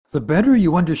The better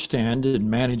you understand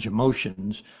and manage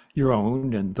emotions, your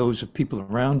own and those of people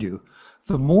around you,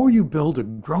 the more you build a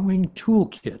growing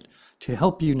toolkit to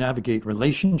help you navigate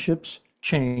relationships,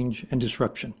 change, and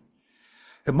disruption.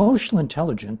 Emotional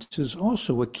intelligence is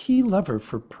also a key lever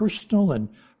for personal and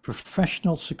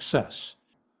professional success.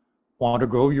 Want to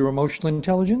grow your emotional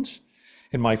intelligence?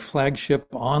 In my flagship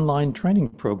online training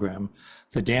program,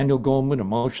 the Daniel Goleman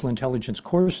Emotional Intelligence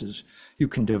Courses, you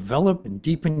can develop and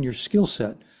deepen your skill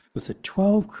set with the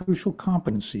 12 crucial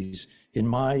competencies in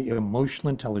my emotional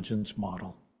intelligence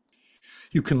model.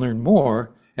 You can learn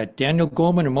more at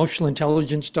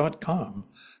danielgoleman.emotionalintelligence.com.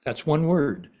 That's one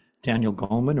word,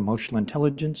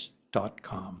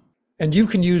 danielgoleman.emotionalintelligence.com. And you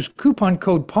can use coupon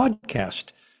code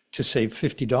PODCAST to save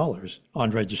 $50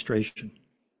 on registration.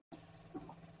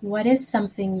 What is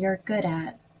something you're good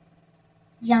at?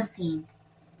 Jumping.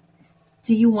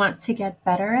 Do you want to get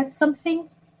better at something?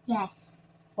 Yes.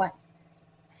 What?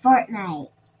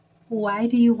 Fortnite. Why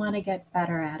do you want to get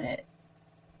better at it?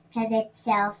 Because it's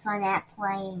so fun at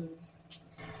playing.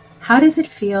 How does it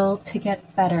feel to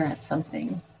get better at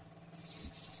something?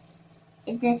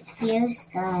 It just feels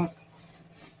good.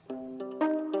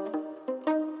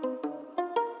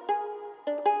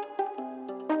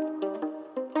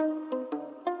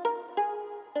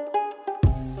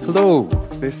 Hello,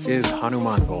 this is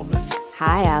Hanuman Goleman.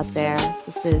 Hi out there.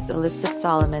 This is Elizabeth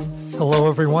Solomon. Hello,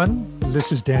 everyone.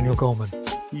 This is Daniel Goleman.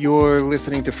 You're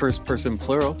listening to First Person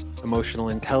Plural, Emotional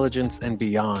Intelligence and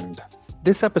Beyond.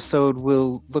 This episode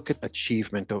will look at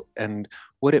achievement and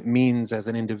what it means as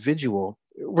an individual.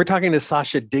 We're talking to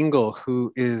Sasha Dingle,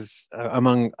 who is,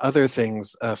 among other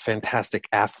things, a fantastic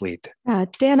athlete.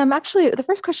 Dan, the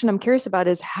first question I'm curious about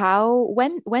is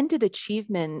when did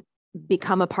achievement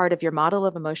become a part of your model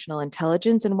of emotional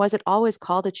intelligence? And was it always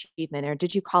called achievement, or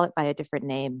did you call it by a different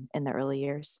name in the early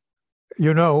years?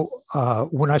 You know,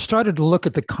 when I started to look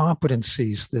at the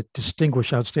competencies that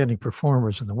distinguish outstanding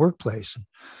performers in the workplace and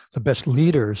the best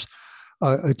leaders,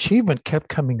 achievement kept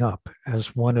coming up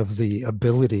as one of the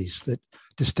abilities that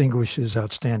distinguishes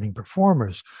outstanding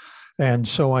performers. And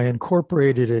so I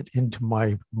incorporated it into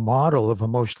my model of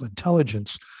emotional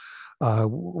intelligence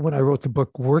when I wrote the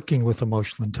book Working with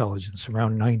Emotional Intelligence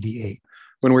around 98.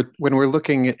 When we're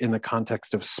looking in the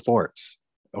context of sports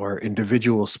or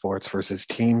individual sports versus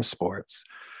team sports,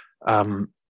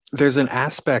 there's an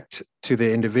aspect to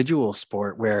the individual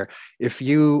sport where if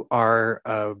you are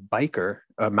a biker,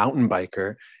 a mountain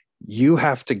biker, you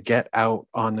have to get out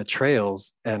on the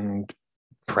trails and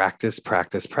practice,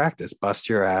 bust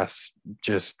your ass,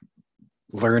 just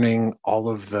learning all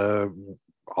of the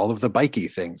bikey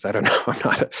things. I don't know.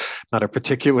 I'm not a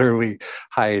particularly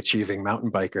high achieving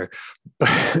mountain biker,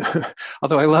 but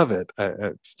although I love it,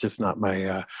 it's just not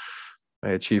my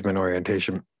achievement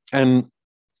orientation.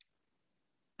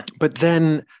 But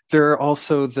then there are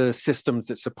also the systems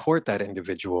that support that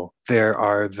individual. There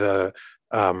are the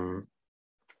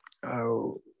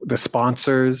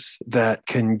sponsors that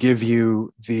can give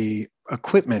you the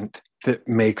equipment that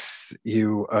makes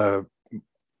you a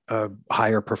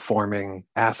higher performing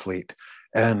athlete.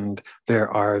 And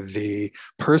there are the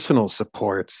personal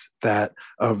supports that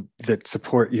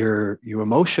support you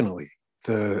emotionally,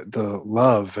 the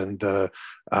love and the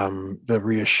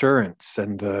reassurance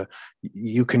and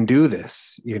you can do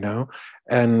this,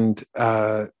 and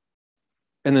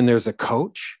then there's a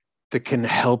coach that can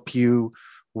help you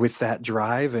with that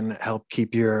drive and help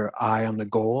keep your eye on the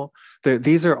goal.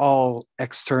 These are all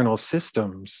external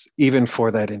systems, even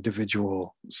for that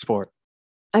individual sport.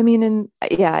 I mean, and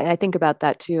I think about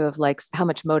that too, of like how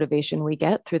much motivation we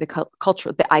get through the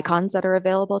culture, the icons that are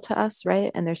available to us,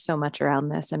 right? And there's so much around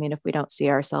this. I mean, if we don't see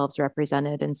ourselves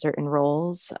represented in certain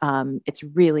roles, it's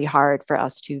really hard for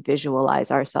us to visualize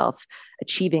ourselves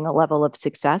achieving a level of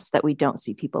success that we don't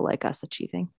see people like us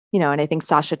achieving. And I think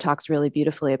Sasha talks really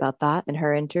beautifully about that in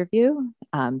her interview.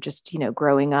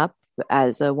 Growing up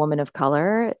as a woman of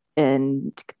color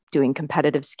and doing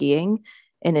competitive skiing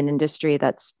in an industry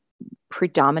that's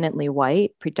predominantly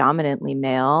white, predominantly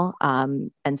male,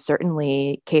 and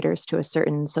certainly caters to a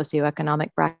certain socioeconomic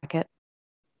bracket.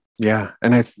 Yeah,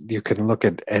 and you can look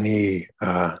at any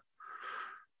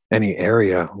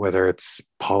area, whether it's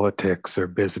politics or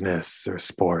business or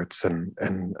sports,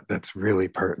 and that's really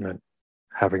pertinent,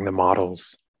 having the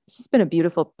models. This has been a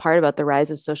beautiful part about the rise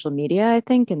of social media, I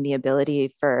think, and the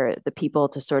ability for the people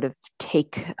to sort of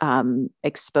take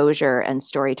exposure and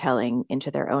storytelling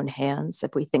into their own hands.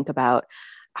 If we think about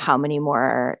how many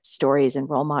more stories and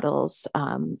role models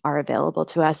are available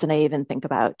to us. And I even think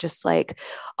about just like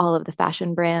all of the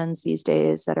fashion brands these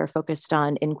days that are focused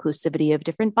on inclusivity of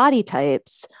different body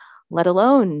types, let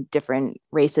alone different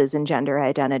races and gender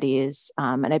identities.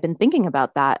 And I've been thinking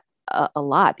about that a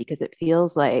lot because it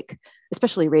feels like,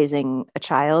 especially raising a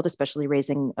child, especially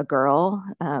raising a girl,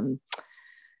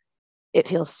 it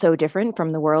feels so different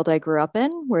from the world I grew up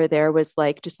in, where there was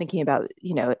like, just thinking about,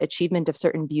 achievement of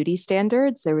certain beauty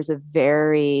standards, there was a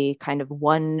very kind of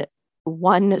one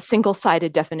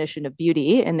single-sided definition of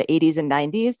beauty in the 80s and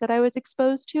 90s that I was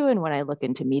exposed to. And when I look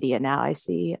into media now, I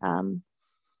see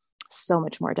so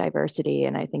much more diversity.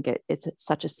 And I think it's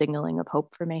such a signaling of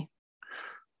hope for me.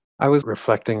 I was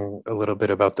reflecting a little bit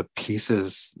about the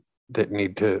pieces that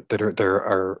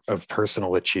are of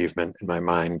personal achievement in my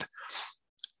mind.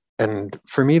 And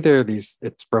for me,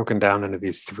 it's broken down into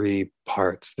these three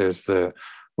parts. There's the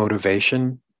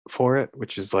motivation for it,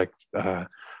 which is like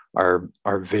our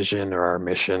vision or our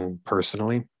mission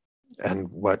personally, and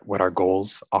what our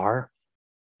goals are.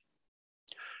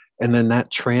 And then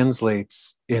that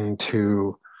translates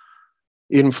into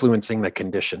influencing the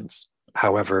conditions.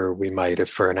 However we might, if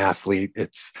for an athlete,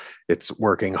 it's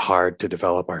working hard to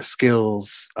develop our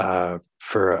skills.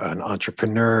 For an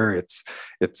entrepreneur, it's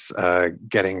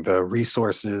getting the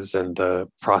resources and the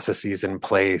processes in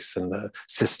place and the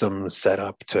systems set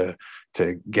up to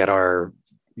get our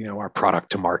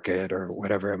product to market or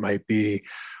whatever it might be,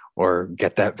 or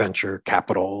get that venture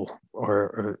capital,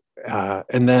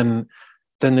 and then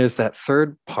there's that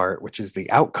third part, which is the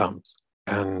outcomes,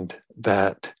 and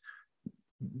that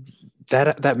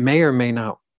may or may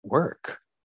not work.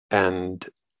 And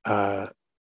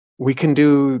we can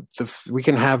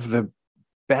have the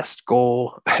best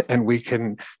goal and we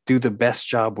can do the best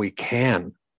job we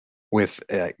can with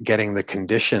getting the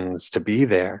conditions to be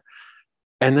there.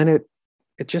 And then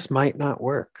it just might not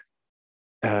work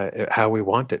how we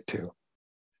want it to.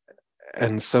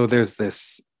 And so there's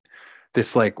this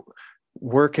like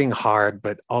working hard,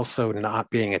 but also not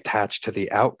being attached to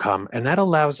the outcome. And that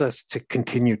allows us to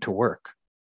continue to work.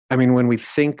 I mean, when we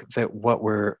think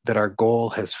that our goal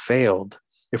has failed,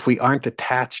 if we aren't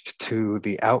attached to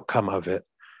the outcome of it,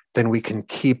 then we can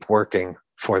keep working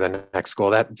for the next goal.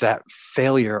 That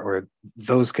failure or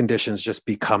those conditions just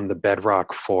become the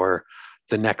bedrock for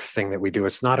the next thing that we do.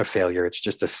 It's not a failure, it's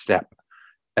just a step.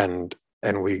 And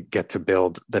we get to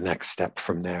build the next step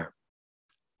from there.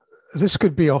 This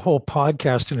could be a whole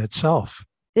podcast in itself.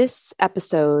 This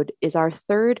episode is our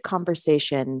third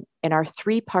conversation in our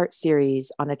 3-part series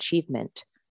on achievement,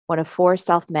 one of 4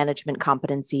 self-management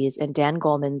competencies in Dan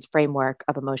Goleman's framework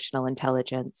of emotional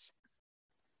intelligence.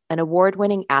 An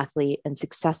award-winning athlete and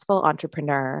successful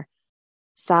entrepreneur,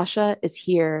 Sasha is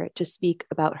here to speak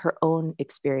about her own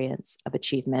experience of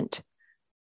achievement.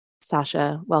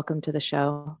 Sasha, welcome to the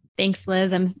show. Thanks,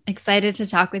 Liz. I'm excited to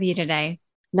talk with you today.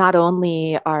 Not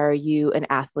only are you an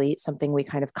athlete, something we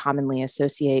kind of commonly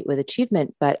associate with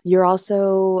achievement, but you're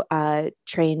also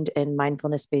trained in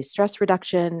mindfulness-based stress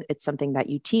reduction. It's something that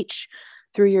you teach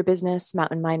through your business,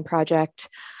 Mountain Mind Project.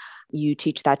 You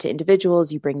teach that to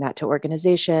individuals, you bring that to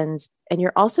organizations, and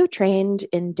you're also trained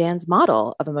in Dan's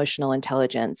model of emotional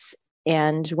intelligence.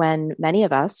 And when many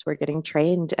of us were getting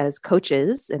trained as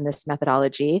coaches in this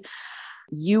methodology,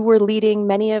 you were leading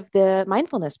many of the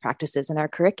mindfulness practices in our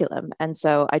curriculum. And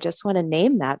so I just want to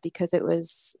name that because it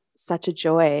was such a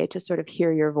joy to sort of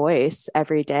hear your voice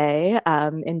every day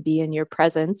and be in your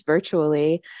presence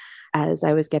virtually as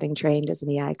I was getting trained as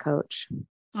an EI coach.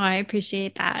 Oh, I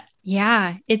appreciate that.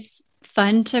 Yeah, it's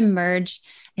fun to merge,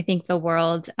 I think, the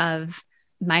world of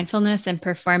mindfulness and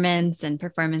performance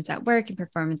at work and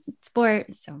performance in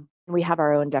sport. So we have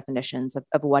our own definitions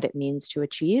of what it means to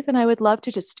achieve. And I would love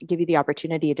to just give you the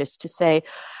opportunity just to say,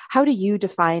 how do you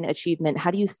define achievement?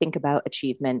 How do you think about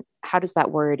achievement? How does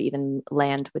that word even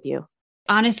land with you?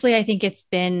 Honestly, I think it's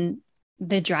been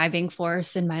the driving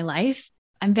force in my life.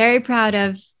 I'm very proud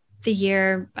of the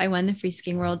year I won the Free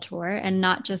Skiing World Tour, and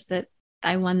not just that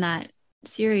I won that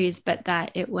series, but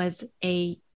that it was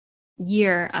a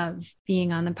year of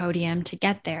being on the podium to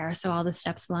get there. So all the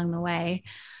steps along the way.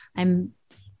 I'm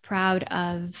proud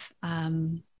of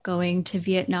going to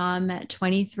Vietnam at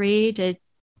 23 to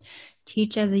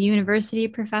teach as a university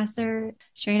professor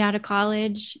straight out of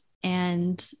college,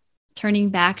 and turning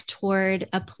back toward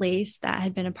a place that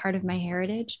had been a part of my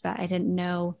heritage, but I didn't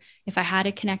know if I had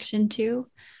a connection to.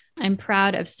 I'm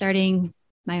proud of starting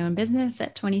my own business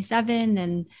at 27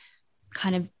 and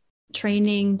kind of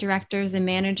training directors and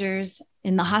managers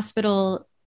in the hospital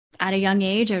at a young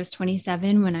age. I was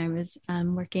 27 when I was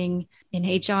working in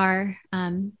HR,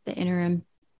 the interim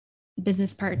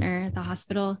business partner at the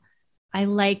hospital. I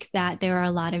like that there are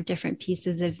a lot of different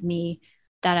pieces of me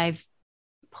that I've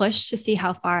pushed to see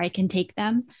how far I can take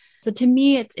them. So to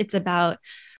me, it's about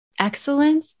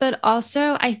excellence, but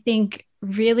also I think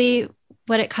really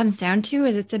what it comes down to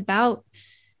is it's about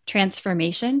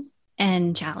transformation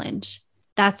and challenge.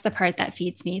 That's the part that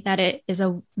feeds me, that it is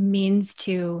a means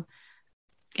to,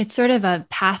 it's sort of a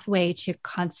pathway to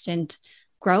constant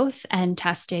growth and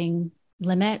testing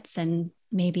limits and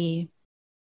maybe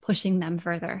pushing them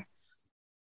further.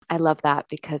 I love that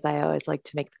because I always like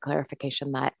to make the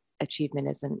clarification that achievement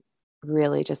isn't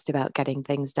really just about getting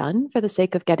things done for the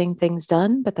sake of getting things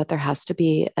done, but that there has to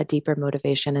be a deeper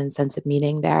motivation and sense of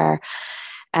meaning there.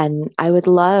 And I would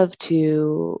love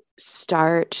to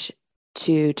start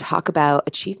to talk about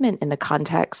achievement in the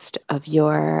context of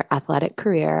your athletic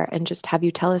career and just have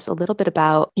you tell us a little bit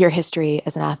about your history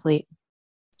as an athlete.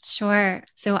 Sure.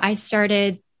 So I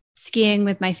started skiing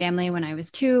with my family when I was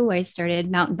 2. I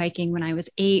started mountain biking when I was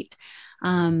 8.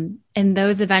 And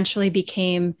those eventually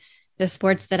became the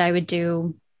sports that I would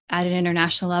do at an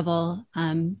international level,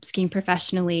 skiing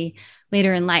professionally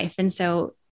later in life. And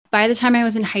so by the time I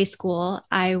was in high school,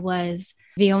 I was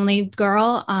the only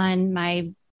girl on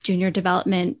my junior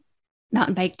development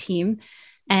mountain bike team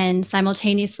and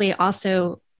simultaneously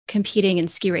also competing in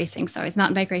ski racing. So I was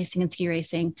mountain bike racing and ski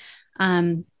racing.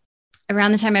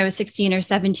 Around the time I was 16 or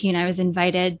 17, I was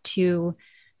invited to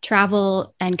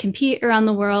travel and compete around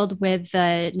the world with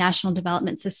the National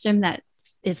Development System that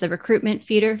is the recruitment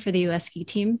feeder for the US ski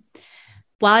team.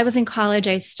 While I was in college,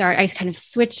 I kind of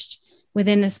switched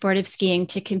within the sport of skiing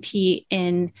to compete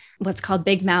in what's called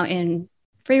big mountain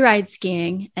freeride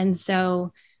skiing. And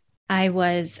so I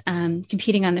was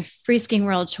competing on the Free Skiing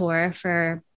World Tour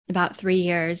for about 3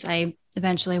 years. I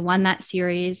eventually won that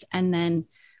series and then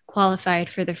qualified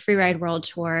for the Freeride World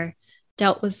Tour,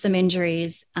 dealt with some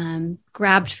injuries,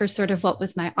 grabbed for sort of what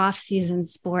was my off-season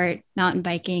sport, mountain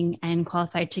biking, and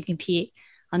qualified to compete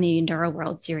on the Enduro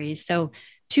World Series. So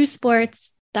 2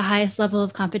 sports, the highest level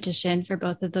of competition for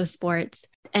both of those sports.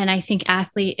 And I think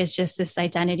athlete is just this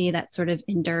identity that sort of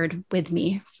endured with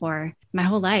me for my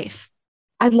whole life.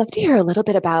 I'd love to hear a little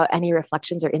bit about any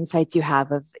reflections or insights you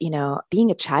have of,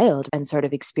 being a child and sort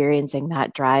of experiencing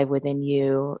that drive within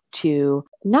you to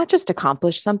not just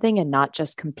accomplish something and not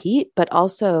just compete, but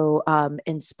also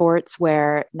in sports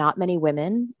where not many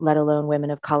women, let alone women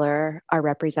of color, are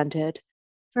represented.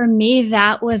 For me,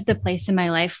 that was the place in my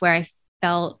life where I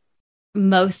felt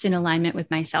most in alignment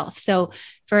with myself. So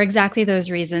for exactly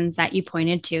those reasons that you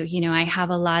pointed to, I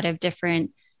have a lot of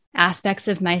different aspects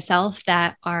of myself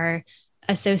that are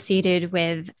associated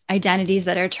with identities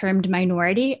that are termed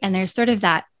minority. And there's sort of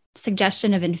that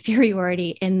suggestion of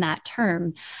inferiority in that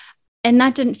term. And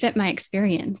that didn't fit my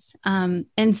experience.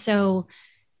 And so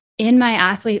in my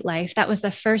athlete life, that was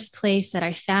the first place that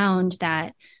I found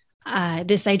that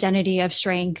this identity of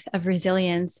strength, of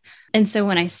resilience. And so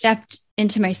when I stepped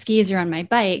into my skis or on my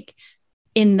bike,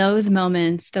 in those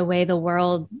moments, the way the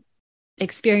world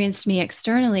experienced me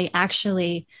externally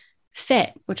actually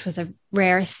fit, which was a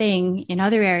rare thing in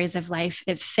other areas of life.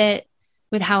 It fit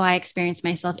with how I experienced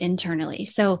myself internally.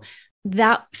 So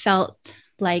that felt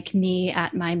like me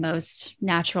at my most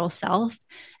natural self.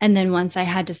 And then once I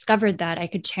had discovered that, I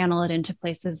could channel it into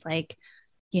places like,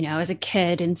 as a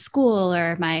kid in school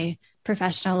or my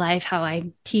professional life, how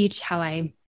I teach, how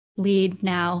I lead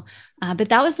now. But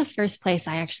that was the first place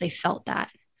I actually felt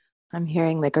that. I'm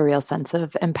hearing like a real sense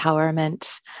of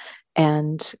empowerment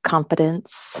and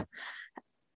confidence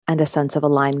and a sense of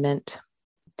alignment.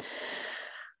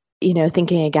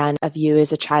 Thinking again of you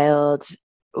as a child,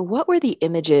 what were the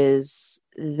images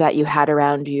that you had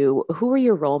around you? Who were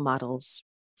your role models?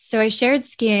 So I shared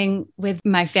skiing with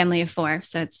my family of 4.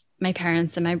 So it's my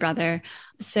parents and my brother.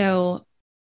 So,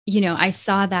 I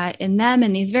saw that in them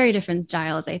in these very different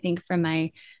styles. I think from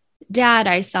my dad,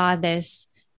 I saw this,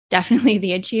 definitely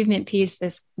the achievement piece,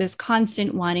 this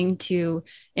constant wanting to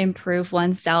improve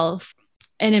oneself.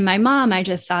 And in my mom, I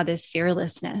just saw this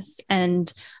fearlessness.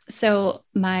 And so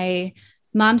my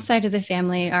mom's side of the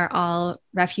family are all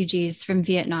refugees from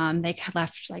Vietnam. They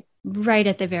left like right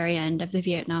at the very end of the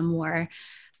Vietnam War.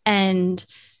 And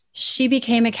she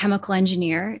became a chemical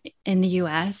engineer in the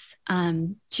US.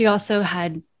 She also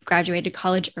had graduated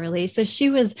college early. So she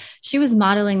was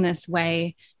modeling this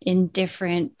way in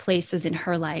different places in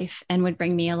her life and would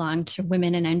bring me along to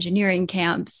women in engineering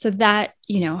camp. So that,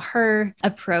 her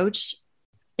approach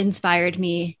inspired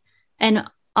me. And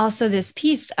also this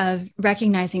piece of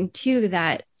recognizing too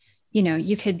that,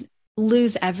 you could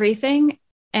lose everything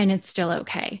and it's still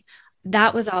okay.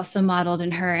 That was also modeled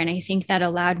in her. And I think that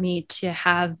allowed me to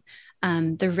have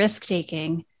the risk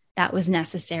taking that was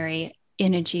necessary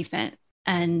in achievement.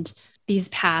 And these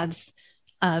paths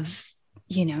of,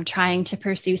 trying to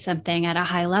pursue something at a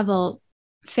high level,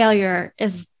 failure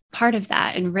is part of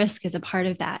that, and risk is a part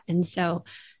of that. And so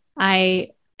I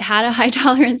had a high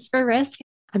tolerance for risk.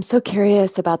 I'm so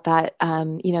curious about that,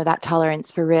 that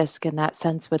tolerance for risk and that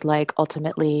sense with like,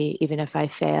 ultimately, even if I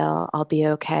fail, I'll be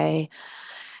okay.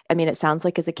 I mean, it sounds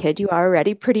like as a kid, you are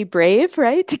already pretty brave,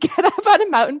 right? To get up on a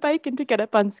mountain bike and to get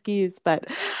up on skis. But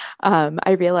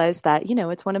I realized that,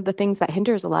 it's one of the things that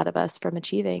hinders a lot of us from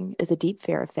achieving is a deep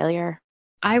fear of failure.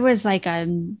 I was like a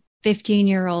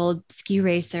 15-year-old ski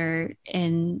racer,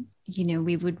 and,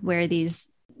 we would wear these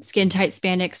skin tight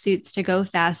spandex suits to go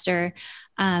faster.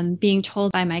 Being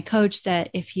told by my coach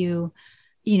that if you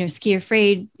ski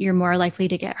afraid, you're more likely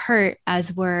to get hurt,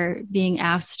 as we're being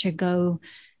asked to go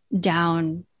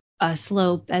down a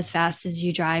slope as fast as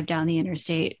you drive down the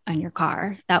interstate on your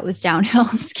car. That was downhill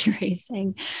ski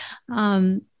racing.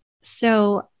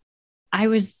 So I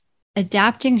was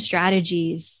adapting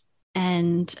strategies,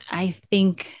 and I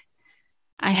think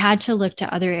I had to look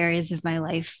to other areas of my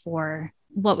life for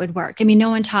what would work. I mean, no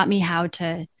one taught me how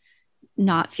to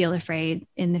not feel afraid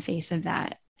in the face of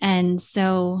that. And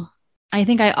so I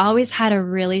think I always had a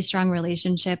really strong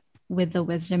relationship with the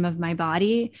wisdom of my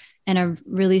body and a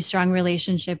really strong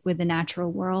relationship with the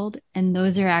natural world. And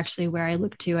those are actually where I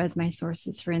look to as my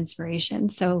sources for inspiration.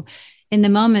 So in the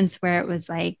moments where it was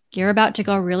like, you're about to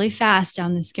go really fast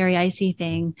down the scary, icy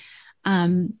thing,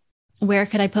 where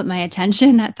could I put my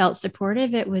attention that felt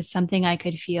supportive? It was something I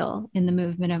could feel in the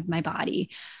movement of my body,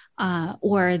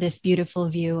 or this beautiful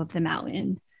view of the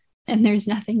mountain. And there's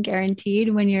nothing guaranteed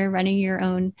when you're running your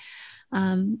own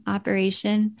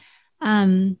operation.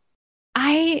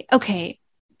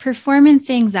 Performance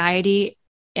anxiety,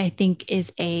 I think,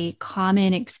 is a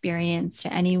common experience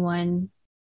to anyone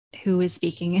who is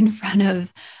speaking in front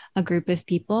of a group of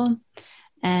people.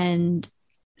 And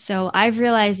so I've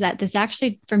realized that this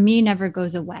actually, for me, never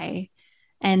goes away.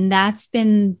 And that's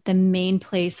been the main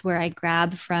place where I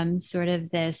grab from sort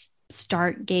of this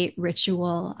start gate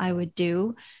ritual I would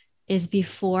do, is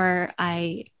before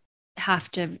I have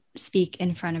to speak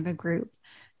in front of a group,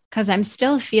 because I'm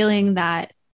still feeling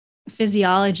that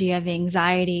physiology of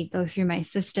anxiety go through my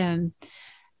system.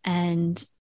 And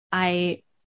I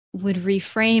would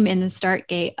reframe in the start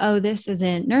gate, oh, this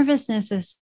isn't nervousness,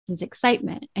 this is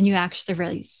excitement. And you actually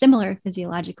really similar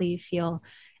physiologically, you feel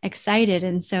excited.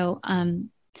 And so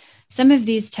some of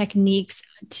these techniques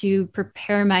to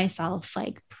prepare myself,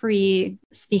 like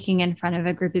pre-speaking in front of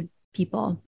a group of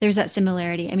people, there's that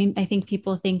similarity. I mean, I think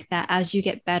people think that as you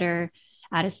get better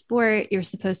at a sport, you're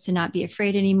supposed to not be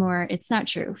afraid anymore. It's not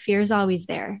true. Fear is always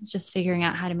there. It's just figuring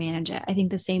out how to manage it. I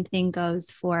think the same thing goes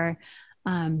for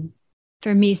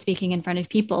me speaking in front of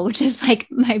people, which is like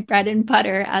my bread and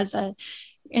butter as a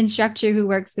instructor who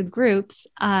works with groups.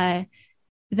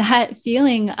 That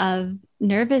feeling of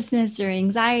nervousness or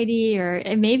anxiety, or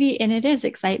maybe, and it is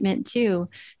excitement too,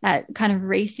 that kind of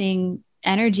racing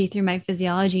energy through my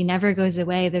physiology never goes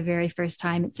away the very first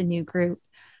time it's a new group.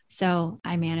 So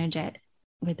I manage it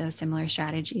with those similar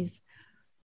strategies.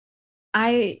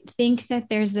 I think that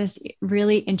there's this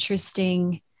really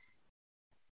interesting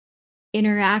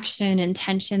interaction and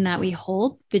tension that we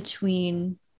hold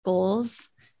between goals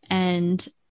and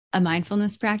a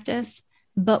mindfulness practice.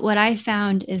 But what I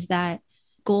found is that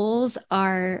goals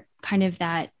are kind of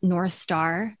that North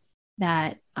Star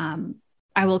that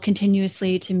I will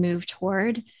continuously to move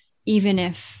toward, even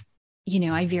if,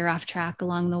 I veer off track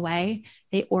along the way.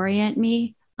 They orient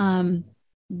me.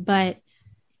 But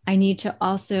I need to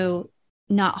also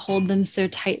not hold them so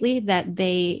tightly that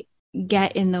they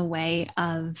get in the way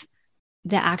of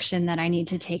the action that I need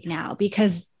to take now,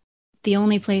 because the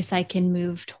only place I can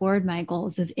move toward my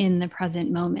goals is in the present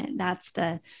moment. That's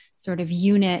the sort of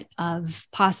unit of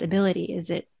possibility, is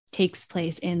it takes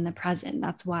place in the present.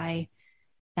 That's why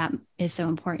that is so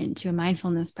important to a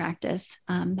mindfulness practice,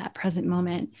 that present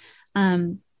moment.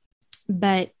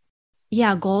 But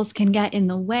yeah, goals can get in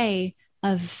the way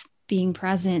of being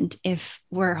present if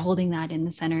we're holding that in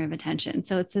the center of attention.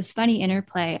 So it's this funny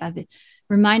interplay of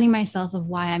reminding myself of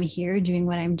why I'm here doing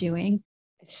what I'm doing.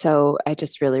 So I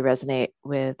just really resonate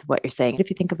with what you're saying. If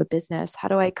you think of a business, how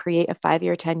do I create a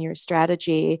 5-year, 10-year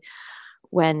strategy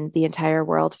when the entire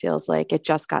world feels like it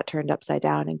just got turned upside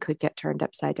down and could get turned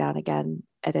upside down again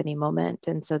at any moment?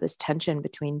 And so this tension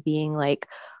between being like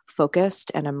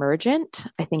focused and emergent,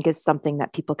 I think, is something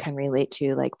that people can relate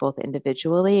to, like both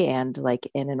individually and like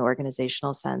in an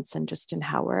organizational sense, and just in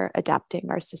how we're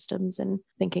adapting our systems and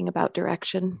thinking about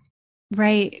direction.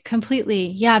 Right. Completely.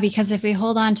 Yeah. Because if we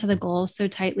hold on to the goal so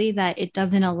tightly that it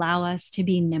doesn't allow us to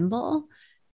be nimble,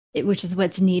 which is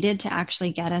what's needed to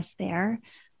actually get us there,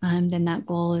 then that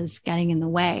goal is getting in the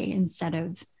way instead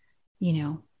of,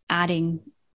 adding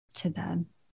to the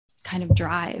kind of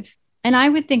drive. And I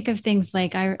would think of things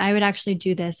like I would actually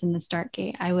do this in the start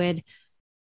gate. I would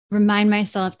remind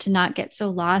myself to not get so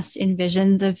lost in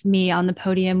visions of me on the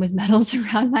podium with medals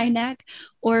around my neck,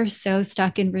 or so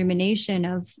stuck in rumination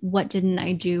of what didn't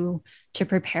I do to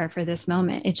prepare for this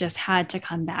moment. It just had to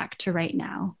come back to right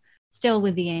now, still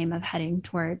with the aim of heading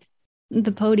toward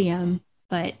the podium.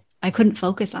 But I couldn't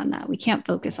focus on that. We can't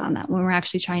focus on that when we're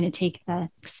actually trying to take the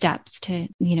steps to,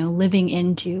 living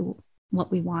into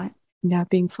what we want. Yeah,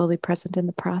 being fully present in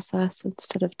the process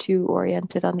instead of too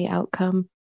oriented on the outcome.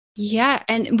 Yeah.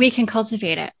 And we can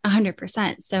cultivate it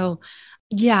 100%. So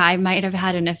yeah, I might have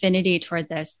had an affinity toward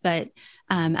this, but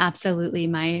absolutely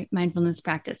my mindfulness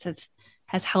practice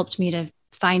has helped me to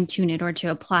fine tune it or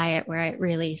to apply it where it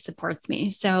really supports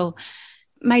me. So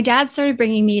my dad started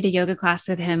bringing me to yoga class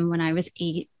with him when I was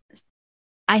 8.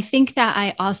 I think that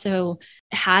I also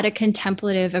had a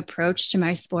contemplative approach to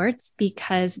my sports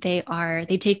because they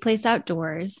take place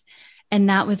outdoors. And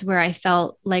that was where I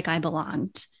felt like I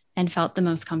belonged and felt the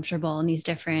most comfortable in these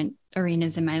different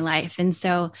arenas in my life. And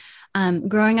so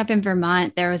growing up in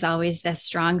Vermont, there was always this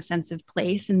strong sense of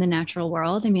place in the natural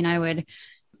world. I mean, I would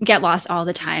get lost all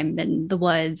the time in the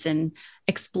woods and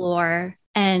explore.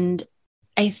 And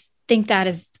I think that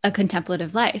is a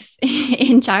contemplative life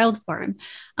in child form.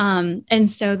 And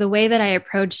so the way that I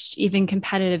approached even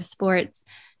competitive sports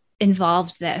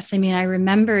involved this. I mean, I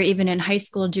remember even in high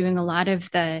school doing a lot of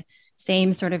the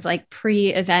same sort of like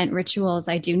pre-event rituals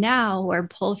I do now or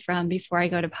pull from before I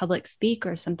go to public speak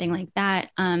or something like that.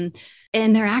 And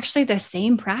they're actually the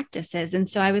same practices. And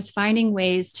so I was finding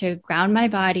ways to ground my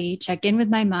body, check in with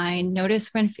my mind, notice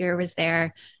when fear was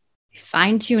there,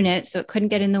 fine tune it so it couldn't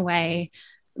get in the way,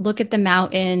 look at the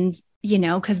mountains,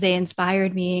 because they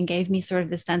inspired me and gave me sort of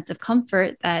the sense of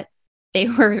comfort that they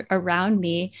were around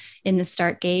me in the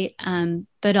start gate,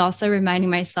 but also reminding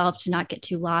myself to not get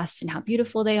too lost in how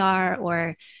beautiful they are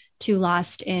or too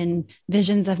lost in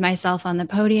visions of myself on the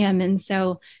podium. And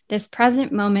so this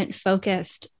present moment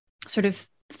focused sort of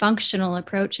functional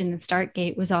approach in the start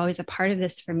gate was always a part of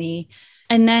this for me.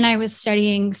 And then I was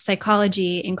studying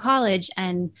psychology in college,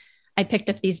 and I picked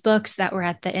up these books that were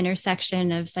at the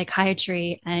intersection of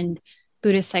psychiatry and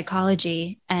Buddhist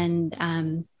psychology.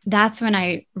 And that's when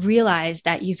I realized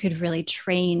that you could really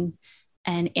train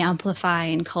and amplify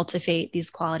and cultivate these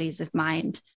qualities of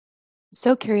mind.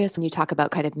 So curious when you talk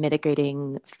about kind of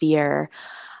mitigating fear,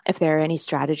 if there are any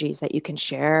strategies that you can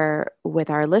share with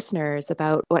our listeners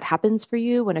about what happens for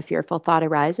you when a fearful thought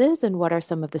arises, and what are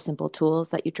some of the simple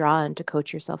tools that you draw on to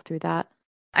coach yourself through that?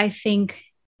 I think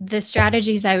the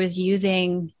strategies I was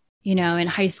using, in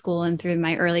high school and through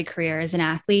my early career as an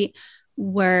athlete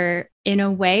were in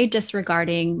a way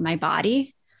disregarding my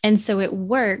body. And so it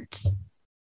worked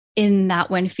in that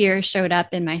when fear showed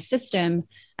up in my system,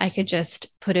 I could just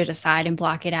put it aside and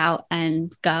block it out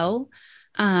and go.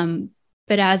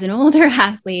 But as an older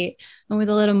athlete and with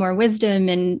a little more wisdom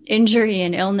and injury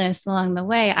and illness along the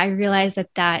way, I realized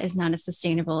that that is not a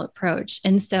sustainable approach.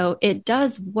 And so it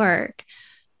does work.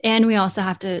 And we also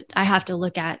I have to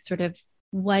look at sort of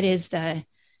what is the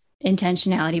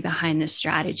intentionality behind this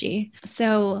strategy.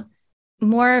 So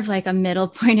more of like a middle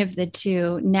point of the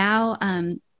two. Now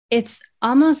it's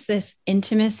almost this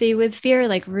intimacy with fear,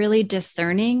 like really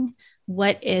discerning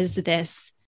what is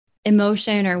this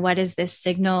emotion or what is this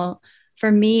signal.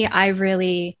 For me, I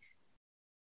really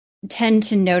tend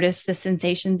to notice the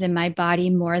sensations in my body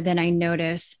more than I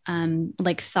notice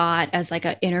like thought as like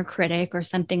an inner critic or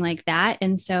something like that.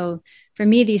 And so for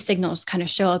me, these signals kind of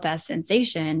show up as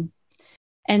sensation.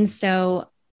 And so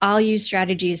I'll use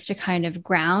strategies to kind of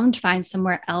ground, find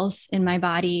somewhere else in my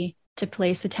body to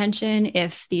place attention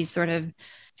if these sort of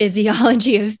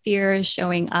physiology of fear is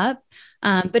showing up.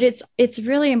 But it's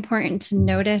really important to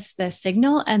notice the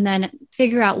signal and then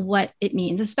figure out what it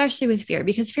means, especially with fear,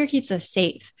 because fear keeps us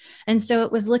safe. And so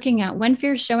it was looking at when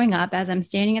fear is showing up as I'm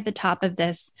standing at the top of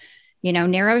this,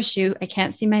 narrow chute, I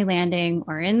can't see my landing,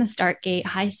 or in the start gate,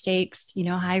 high stakes,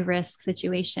 high risk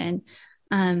situation.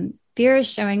 Fear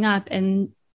is showing up and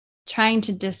trying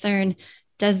to discern,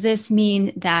 does this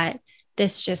mean that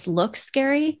this just looks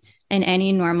scary? And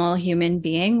any normal human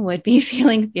being would be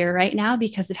feeling fear right now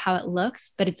because of how it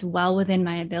looks, but it's well within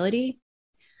my ability?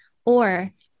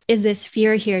 Or is this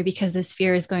fear here because this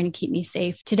fear is going to keep me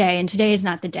safe today? And today is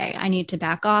not the day. I need to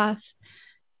back off.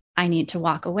 I need to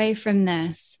walk away from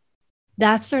this.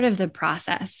 That's sort of the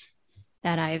process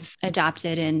that I've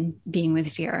adopted in being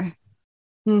with fear.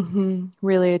 Mm-hmm.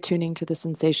 Really attuning to the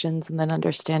sensations and then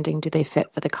understanding, do they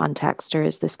fit for the context, or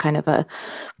is this kind of a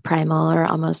primal or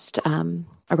almost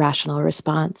irrational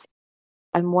response?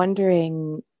 I'm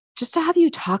wondering, just to have you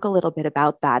talk a little bit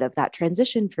about that, of that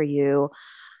transition for you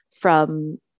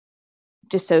from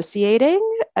dissociating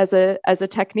as a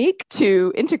technique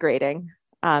to integrating,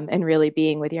 and really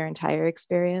being with your entire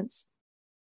experience.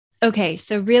 Okay,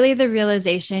 so really the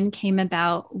realization came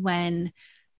about when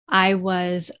I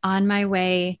was on my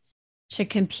way to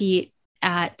compete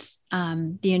at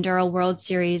the Enduro World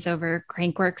Series over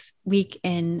Crankworx week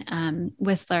in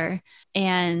Whistler.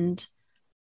 And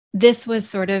this was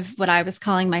sort of what I was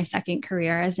calling my second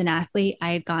career as an athlete.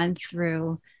 I had gone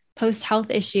through post-health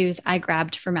issues. I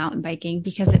grabbed for mountain biking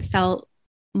because it felt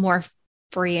more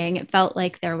freeing. It felt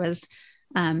like there was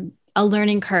a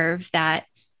learning curve that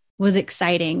was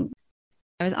exciting.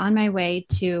 I was on my way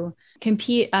to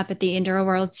compete up at the Enduro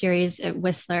World Series at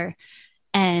Whistler,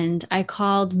 and I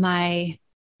called my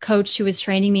coach who was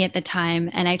training me at the time,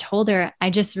 and I told her,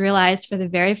 I just realized for the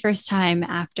very first time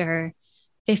after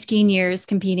 15 years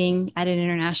competing at an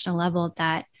international level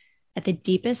that at the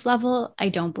deepest level, I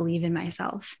don't believe in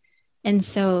myself. And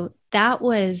so that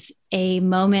was a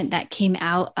moment that came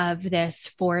out of this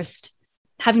forced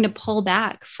having to pull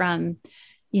back from,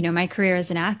 my career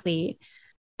as an athlete.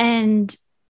 And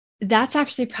that's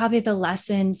actually probably the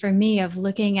lesson for me of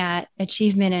looking at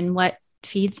achievement and what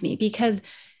feeds me, because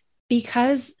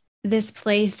this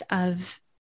place of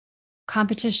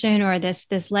competition or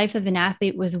this life of an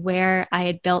athlete was where I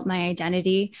had built my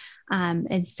identity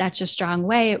in such a strong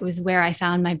way. It was where I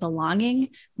found my belonging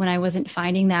when I wasn't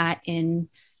finding that in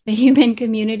the human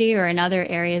community or in other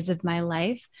areas of my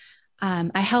life.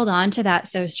 I held on to that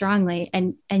so strongly.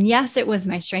 And yes, it was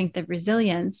my strength of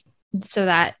resilience so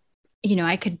that,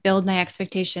 I could build my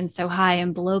expectations so high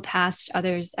and blow past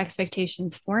others'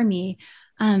 expectations for me.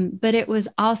 But it was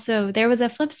also, there was a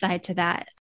flip side to that.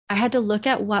 I had to look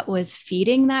at what was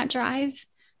feeding that drive,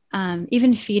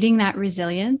 even feeding that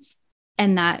resilience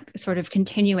and that sort of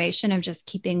continuation of just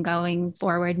keeping going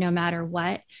forward no matter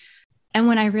what. And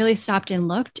when I really stopped and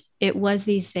looked, it was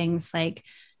these things like,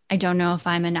 I don't know if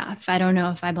I'm enough. I don't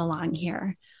know if I belong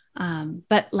here.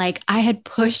 But like I had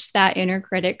pushed that inner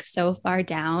critic so far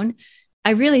down,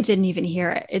 I really didn't even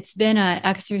hear it. It's been an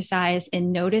exercise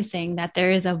in noticing that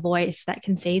there is a voice that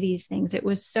can say these things. It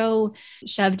was so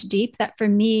shoved deep that for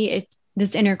me,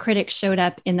 this inner critic showed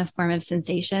up in the form of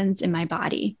sensations in my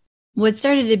body. What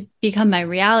started to become my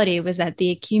reality was that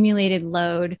the accumulated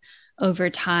load over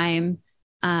time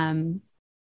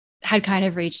had kind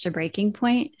of reached a breaking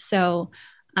point. So,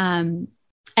 and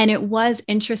it was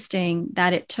interesting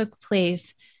that it took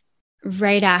place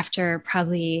right after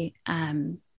probably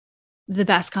the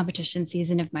best competition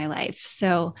season of my life.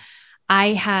 So I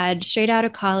had straight out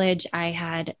of college, I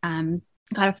had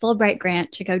got a Fulbright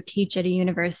grant to go teach at a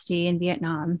university in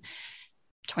Vietnam.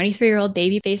 23-year-old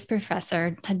baby-faced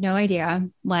professor, had no idea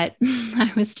what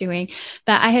I was doing,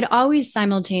 but I had always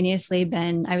simultaneously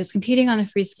I was competing on the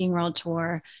Free Skiing World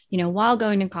Tour, while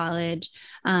going to college.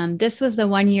 This was the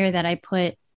one year that I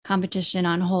put competition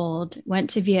on hold, went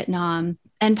to Vietnam.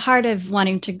 And part of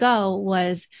wanting to go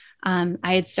was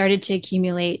I had started to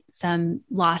accumulate some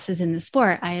losses in the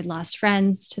sport. I had lost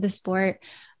friends to the sport.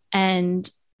 And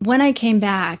when I came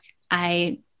back,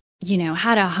 I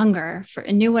had a hunger for,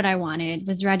 knew what I wanted,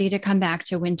 was ready to come back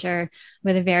to winter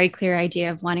with a very clear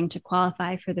idea of wanting to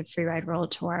qualify for the Freeride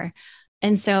World Tour.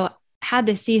 And so had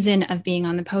the season of being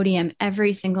on the podium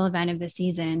every single event of the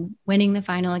season, winning the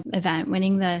final event,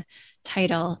 winning the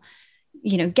title,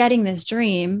 getting this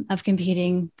dream of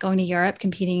competing, going to Europe,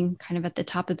 competing kind of at the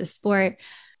top of the sport.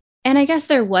 And I guess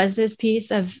there was this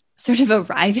piece of sort of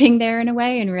arriving there in a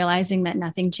way and realizing that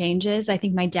nothing changes. I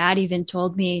think my dad even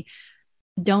told me,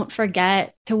 don't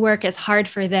forget to work as hard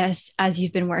for this as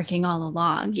you've been working all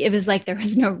along. It was like there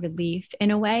was no relief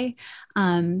in a way.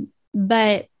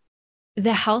 But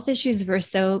the health issues were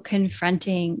so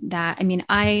confronting that,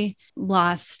 I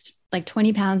lost like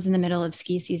 20 pounds in the middle of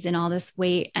ski season, all this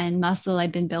weight and muscle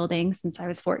I'd been building since I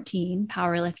was 14,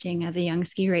 powerlifting as a young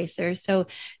ski racer. So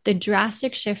the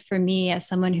drastic shift for me as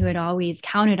someone who had always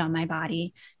counted on my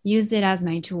body, used it as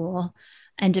my tool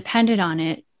and depended on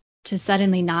it, to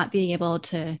suddenly not be able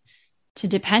to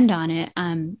depend on it.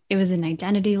 It was an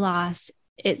identity loss.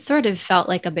 It sort of felt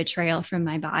like a betrayal from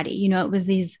my body. It was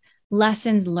these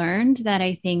lessons learned that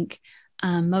I think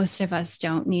most of us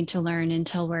don't need to learn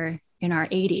until we're in our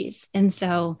 80s. And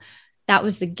so that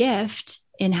was the gift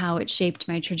in how it shaped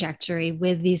my trajectory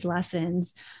with these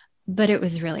lessons. But it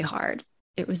was really hard.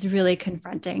 It was really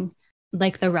confronting,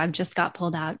 like the rug just got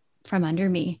pulled out from under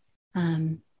me.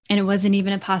 And it wasn't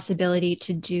even a possibility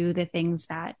to do the things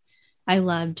that I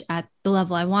loved at the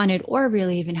level I wanted, or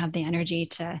really even have the energy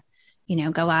to,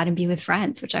 go out and be with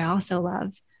friends, which I also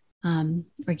love,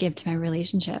 or give to my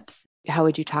relationships. How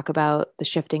would you talk about the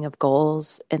shifting of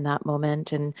goals in that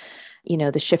moment, and,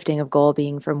 the shifting of goal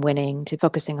being from winning to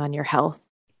focusing on your health?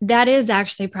 That is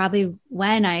actually probably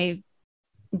when I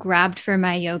grabbed for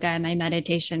my yoga and my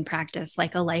meditation practice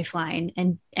like a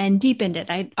lifeline and deepened it.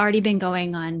 I'd already been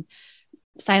going on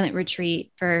silent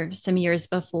retreat for some years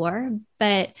before,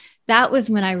 but that was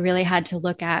when I really had to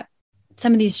look at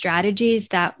some of these strategies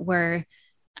that were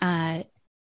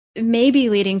maybe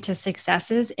leading to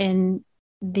successes in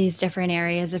these different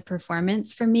areas of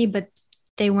performance for me, but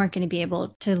they weren't going to be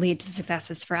able to lead to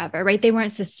successes forever, right? They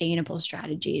weren't sustainable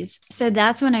strategies. So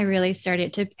that's when I really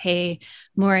started to pay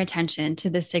more attention to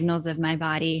the signals of my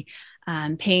body.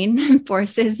 Pain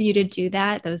forces you to do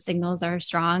that. Those signals are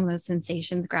strong. Those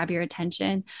sensations grab your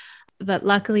attention. But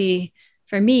luckily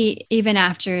for me, even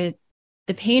after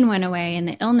the pain went away and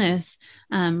the illness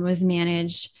was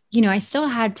managed, I still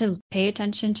had to pay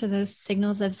attention to those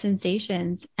signals of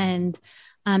sensations. And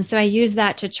so I used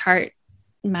that to chart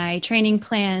my training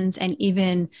plans and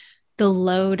even the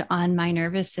load on my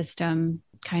nervous system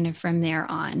kind of from there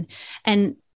on.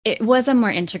 And it was a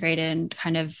more integrated and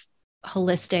kind of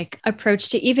holistic approach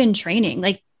to even training.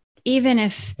 Like, even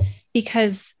if,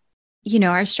 because,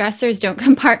 our stressors don't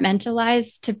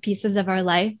compartmentalize to pieces of our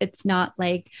life. It's not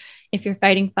like if you're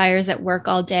fighting fires at work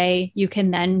all day, you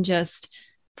can then just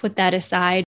put that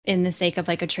aside in the sake of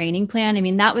like a training plan. I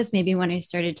mean, that was maybe when I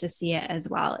started to see it as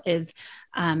well, is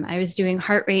I was doing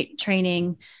heart rate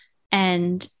training,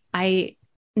 and I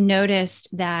noticed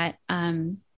that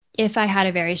if I had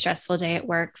a very stressful day at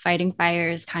work, fighting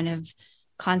fires, kind of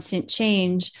constant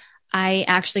change, I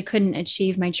actually couldn't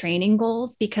achieve my training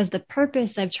goals, because the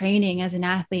purpose of training as an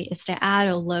athlete is to add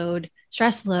a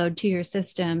stress load to your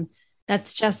system.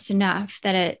 That's just enough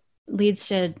that it leads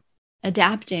to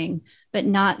adapting, but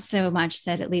not so much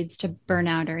that it leads to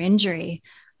burnout or injury.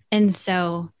 And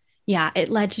so, yeah, it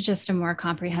led to just a more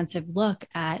comprehensive look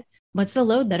at what's the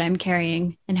load that I'm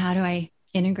carrying and how do I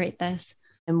integrate this?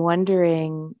 I'm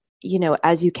wondering,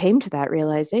 as you came to that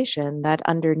realization that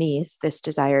underneath this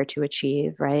desire to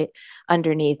achieve, right,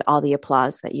 underneath all the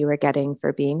applause that you were getting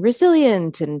for being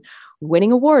resilient and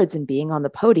winning awards and being on the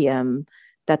podium,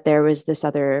 that there was this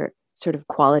other sort of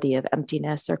quality of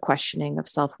emptiness or questioning of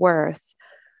self-worth.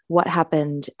 What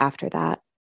happened after that?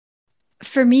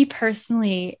 For me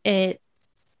personally, it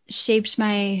shaped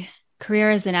my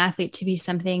career as an athlete to be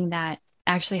something that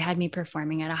actually had me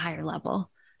performing at a higher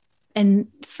level. And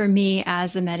for me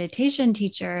as a meditation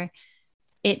teacher,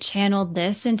 it channeled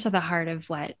this into the heart of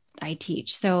what I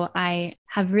teach. So I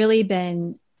have really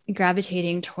been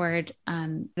gravitating toward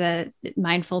the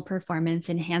mindful performance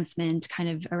enhancement, kind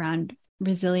of around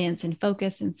resilience and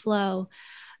focus and flow.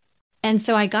 And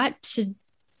so I got to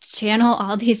channel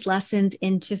all these lessons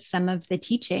into some of the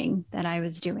teaching that I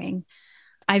was doing.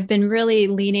 I've been really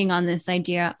leaning on this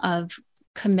idea of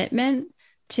commitment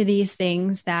to these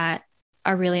things that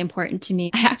are really important to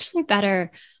me. I actually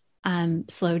better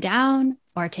slow down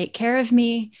or take care of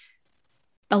me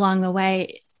along the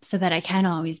way so that I can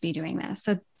always be doing this.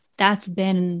 So that's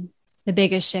been the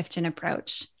biggest shift in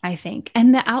approach, I think.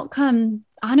 And the outcome,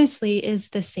 honestly, is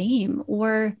the same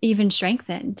or even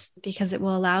strengthened, because it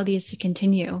will allow these to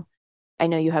continue. I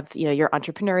know you have, your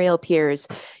entrepreneurial peers,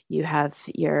 you have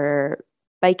your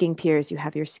biking peers, you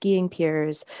have your skiing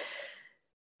peers.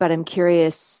 But I'm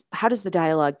curious, how does the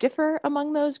dialogue differ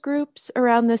among those groups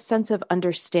around this sense of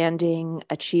understanding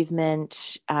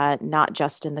achievement, not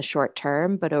just in the short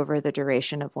term, but over the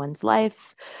duration of one's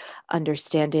life,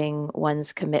 understanding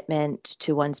one's commitment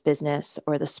to one's business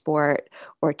or the sport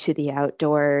or to the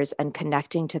outdoors, and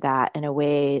connecting to that in a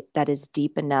way that is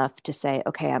deep enough to say,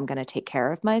 okay, I'm going to take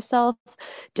care of myself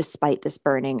despite this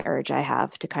burning urge I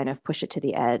have to kind of push it to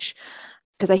the edge?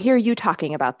 Because I hear you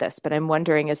talking about this, but I'm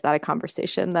wondering, is that a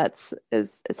conversation that's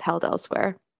is held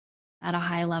elsewhere? At a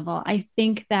high level, I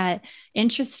think that,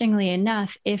 interestingly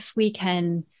enough, if we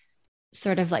can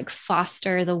sort of like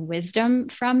foster the wisdom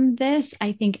from this,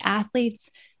 I think athletes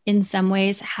in some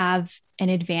ways have an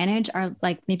advantage, are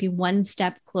like maybe one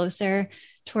step closer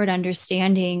toward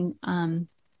understanding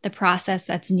the process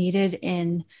that's needed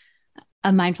in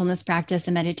a mindfulness practice,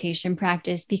 a meditation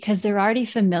practice, because they're already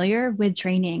familiar with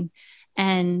training.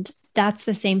 And that's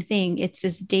the same thing. It's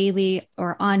this daily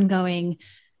or ongoing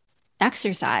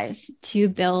exercise to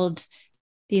build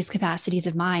these capacities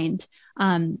of mind.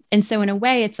 And so in a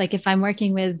way, it's like if I'm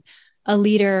working with a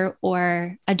leader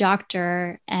or a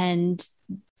doctor and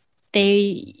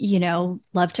they,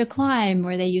 love to climb,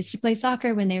 or they used to play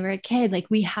soccer when they were a kid, like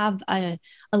we have a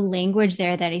language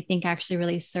there that I think actually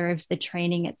really serves the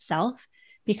training itself,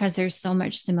 because there's so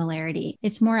much similarity.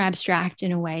 It's more abstract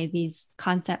in a way, these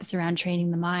concepts around training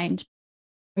the mind.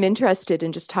 I'm interested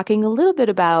in just talking a little bit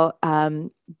about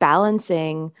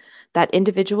balancing that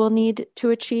individual need to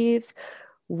achieve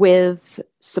with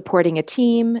supporting a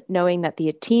team, knowing that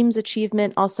the team's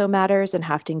achievement also matters and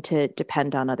having to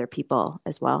depend on other people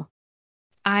as well.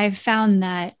 I've found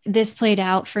that this played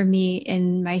out for me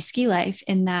in my ski life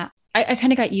in that I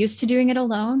kind of got used to doing it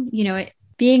alone.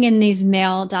 Being in these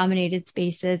male dominated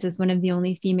spaces as one of the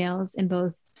only females in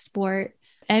both sport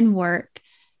and work,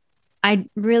 I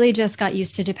really just got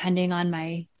used to depending on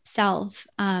myself.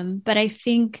 But I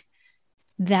think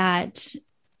that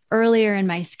earlier in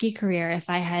my ski career, if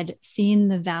I had seen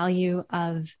the value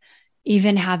of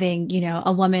even having,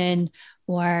 a woman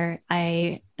or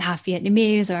a half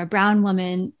Vietnamese or a brown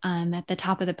woman at the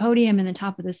top of the podium and the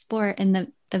top of the sport,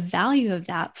 and the value of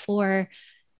that for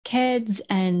kids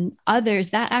and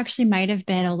others, that actually might have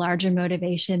been a larger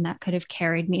motivation that could have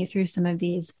carried me through some of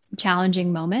these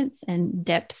challenging moments and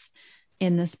dips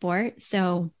in the sport.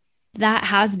 So that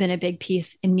has been a big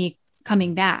piece in me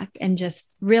coming back and just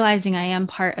realizing I am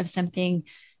part of something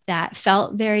that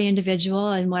felt very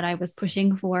individual and what I was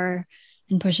pushing for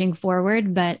and pushing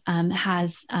forward, but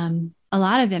has a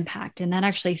lot of impact. And that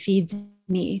actually feeds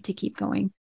me to keep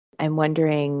going. I'm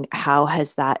wondering, how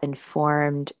has that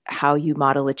informed how you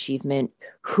model achievement,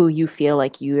 who you feel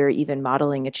like you are even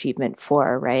modeling achievement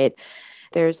for, right?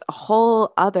 There's a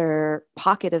whole other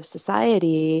pocket of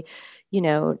society,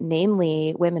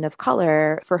 namely women of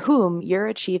color, for whom your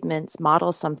achievements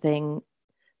model something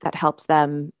that helps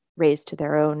them raise to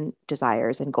their own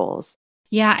desires and goals.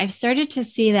 Yeah, I've started to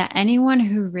see that anyone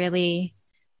who really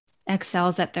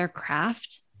excels at their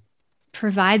craft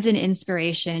provides an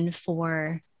inspiration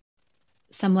for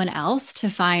someone else to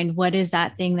find what is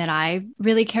that thing that I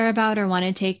really care about or want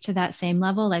to take to that same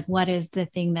level. Like, what is the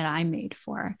thing that I'm made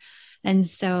for? And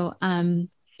so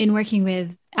in working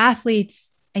with athletes,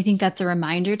 I think that's a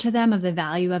reminder to them of the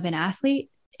value of an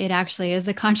athlete. It actually is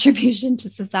a contribution to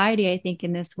society, I think,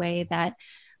 in this way that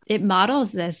it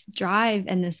models this drive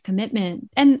and this commitment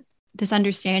and this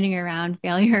understanding around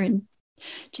failure and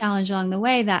challenge along the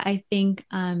way that I think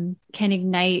can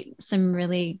ignite some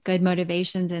really good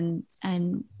motivations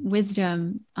and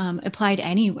wisdom applied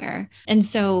anywhere. And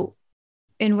so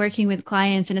in working with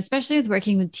clients, and especially with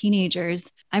working with teenagers,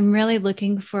 I'm really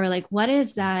looking for what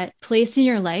is that place in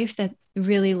your life that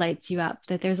really lights you up,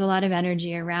 that there's a lot of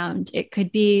energy around. It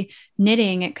could be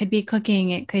knitting, it could be cooking,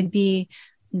 it could be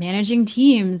managing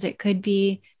teams, it could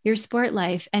be your sport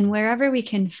life. And wherever we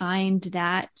can find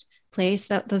that place,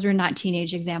 those were not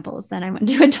teenage examples, then I went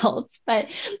to adults, but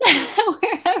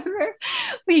wherever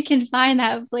we can find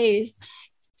that place,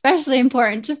 especially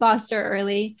important to foster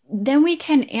early, then we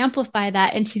can amplify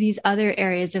that into these other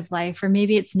areas of life where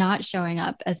maybe it's not showing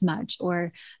up as much,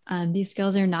 or these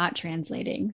skills are not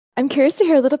translating. I'm curious to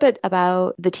hear a little bit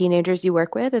about the teenagers you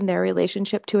work with and their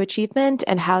relationship to achievement,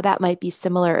 and how that might be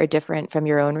similar or different from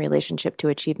your own relationship to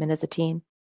achievement as a teen.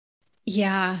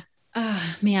 Yeah.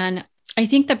 Man, I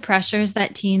think the pressures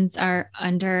that teens are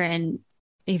under, and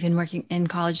even working in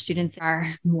college students,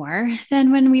 are more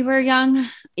than when we were young,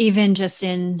 even just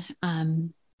in,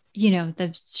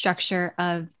 the structure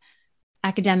of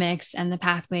academics and the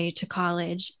pathway to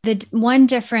college. The one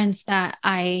difference that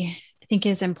I think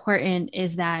is important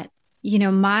is that,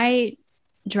 my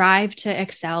drive to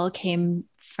excel came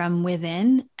from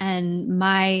within, and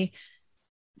my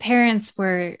parents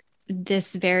were this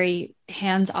very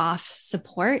hands-off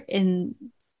support in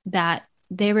that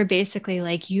they were basically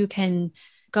like, you can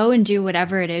go and do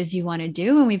whatever it is you want to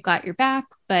do, and we've got your back.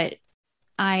 But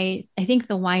I think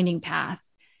the winding path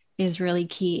is really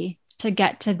key to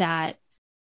get to that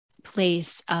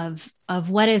place of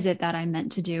what is it that I'm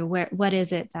meant to do? What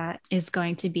is it that is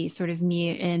going to be sort of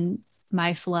me in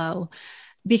my flow?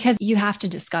 Because you have to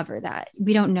discover that.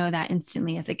 We don't know that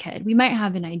instantly as a kid. We might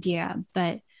have an idea,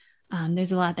 but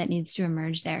there's a lot that needs to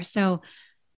emerge there. So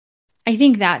I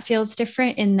think that feels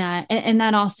different in that. And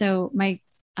that also, my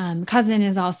cousin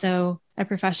is also a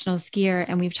professional skier,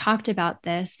 and we've talked about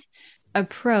this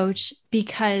approach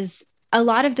because a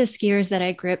lot of the skiers that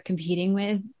I grew up competing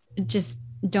with just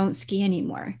don't ski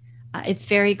anymore. It's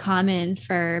very common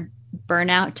for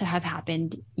burnout to have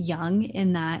happened young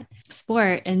in that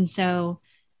sport. And so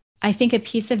I think a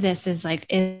piece of this is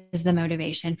is the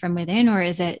motivation from within, or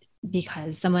is it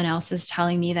because someone else is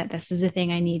telling me that this is the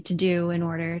thing I need to do in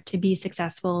order to be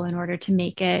successful, in order to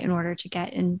make it, in order to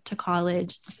get into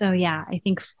college? So yeah, I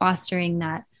think fostering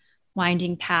that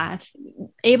winding path,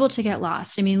 able to get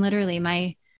lost. I mean, literally,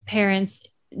 my parents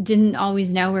didn't always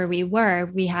know where we were.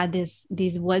 We had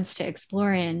these woods to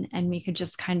explore in, and we could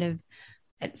just kind of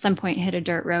at some point hit a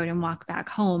dirt road and walk back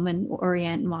home and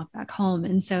orient and walk back home.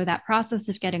 And so that process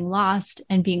of getting lost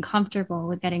and being comfortable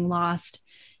with getting lost,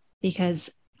 because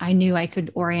I knew I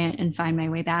could orient and find my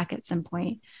way back at some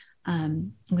point,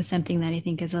 was something that I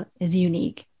think is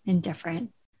unique and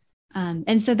different.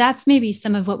 And so that's maybe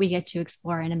some of what we get to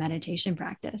explore in a meditation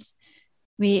practice.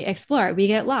 We explore, we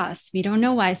get lost, we don't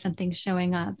know why something's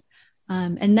showing up.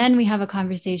 And then we have a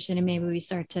conversation and maybe we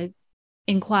start to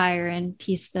inquire and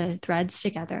piece the threads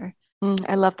together.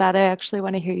 I love that. I actually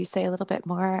want to hear you say a little bit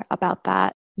more about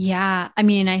that. Yeah. I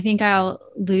mean, I think I'll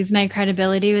lose my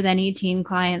credibility with any teen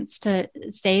clients to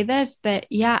say this, but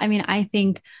yeah, I mean, I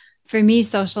think for me,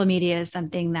 social media is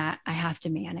something that I have to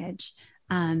manage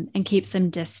and keep some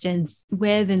distance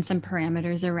with and some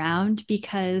parameters around,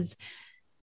 because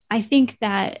I think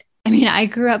that, I mean, I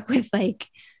grew up with like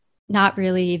not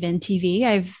really even TV.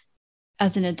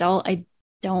 As an adult, I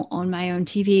don't own my own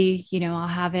TV. You know, I'll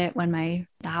have it when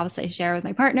the house I share with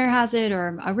my partner has it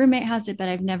or a roommate has it, but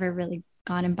I've never really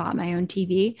gone and bought my own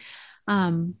TV.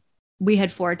 We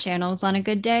had 4 channels on a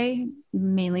good day,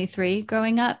 mainly 3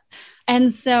 growing up.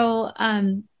 And so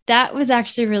that was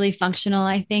actually really functional,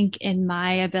 I think, in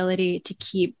my ability to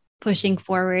keep pushing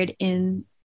forward in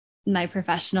my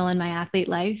professional and my athlete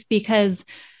life, because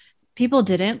people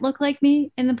didn't look like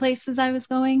me in the places I was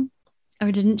going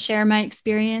or didn't share my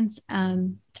experience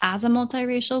as a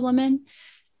multiracial woman.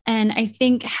 And I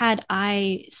think had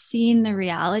I seen the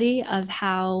reality of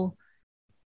how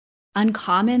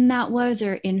uncommon that was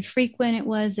or infrequent it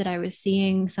was that I was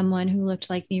seeing someone who looked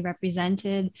like me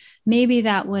represented, maybe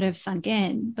that would have sunk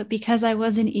in. But because I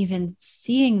wasn't even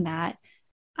seeing that,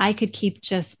 I could keep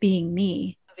just being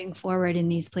me, moving forward in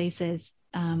these places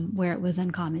where it was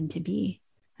uncommon to be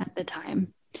at the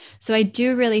time. So I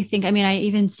do really think, I mean, I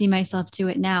even see myself do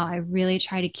it now. I really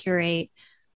try to curate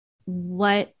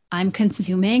what I'm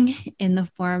consuming in the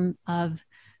form of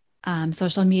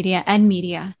social media and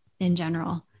media in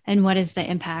general. And what is the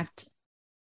impact?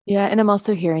 Yeah. And I'm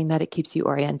also hearing that it keeps you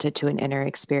oriented to an inner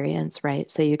experience, right?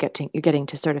 So you're getting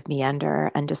to sort of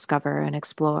meander and discover and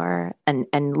explore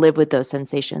and live with those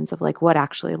sensations of like, what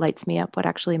actually lights me up, what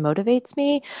actually motivates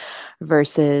me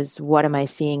versus what am I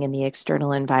seeing in the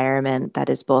external environment that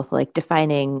is both like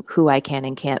defining who I can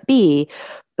and can't be,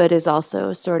 but is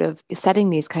also sort of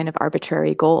setting these kind of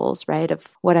arbitrary goals, right? Of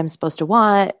what I'm supposed to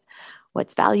want,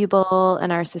 what's valuable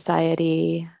in our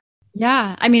society.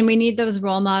 Yeah. I mean, we need those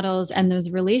role models and those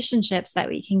relationships that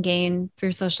we can gain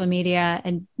through social media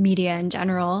and media in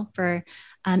general for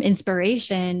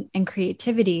inspiration and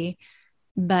creativity.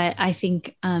 But I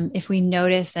think if we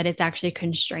notice that it's actually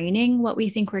constraining what we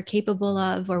think we're capable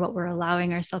of or what we're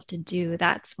allowing ourselves to do,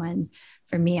 that's when,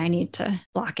 for me, I need to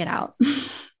block it out.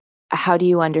 How do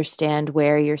you understand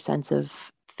where your sense of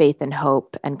faith and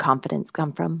hope and confidence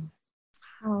come from?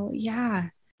 Oh, yeah.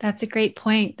 That's a great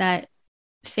point, that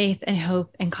faith and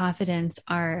hope and confidence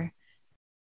are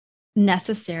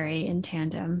necessary in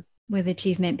tandem with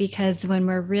achievement, because when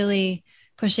we're really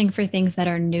pushing for things that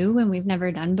are new and we've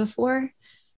never done before,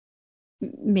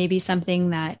 maybe something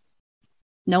that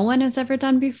no one has ever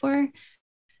done before,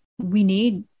 we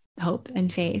need hope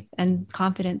and faith and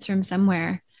confidence from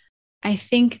somewhere. I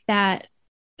think that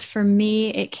for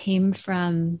me, it came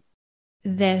from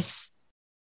this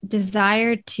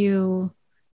desire to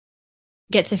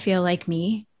get to feel like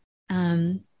me,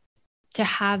 to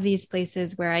have these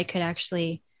places where I could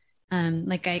actually,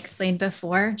 like I explained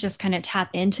before, just kind of tap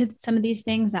into some of these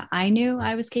things that I knew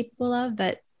I was capable of,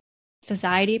 but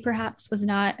society perhaps was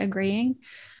not agreeing.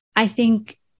 I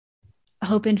think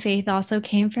hope and faith also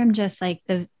came from just like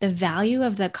the value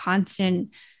of the constant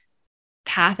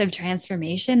path of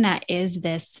transformation that is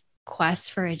this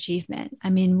quest for achievement. I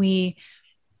mean,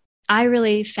 I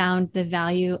really found the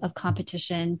value of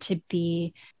competition to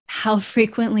be how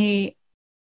frequently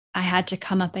I had to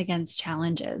come up against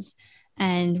challenges.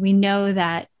 And we know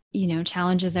that, you know,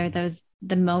 challenges are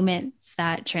the moments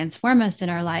that transform us in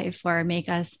our life or make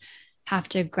us have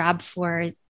to grab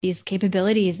for these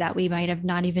capabilities that we might have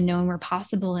not even known were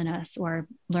possible in us, or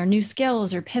learn new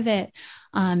skills or pivot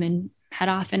and head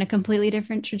off in a completely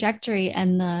different trajectory.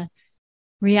 And the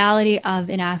reality of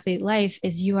an athlete life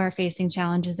is you are facing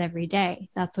challenges every day.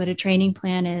 That's what a training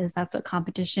plan is. That's what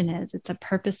competition is. It's a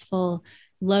purposeful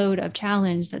load of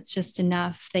challenge that's just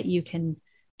enough that you can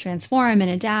transform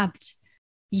and adapt.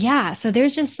 Yeah. So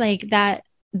there's just like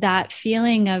that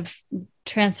feeling of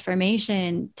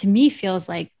transformation to me feels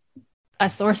like a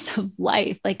source of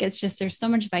life. Like it's just, there's so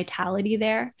much vitality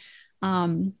there.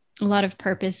 A lot of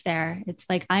purpose there. It's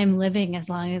like I'm living as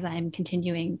long as I'm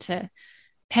continuing to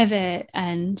pivot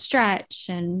and stretch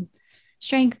and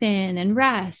strengthen and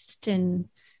rest and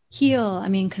heal. I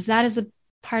mean, because that is a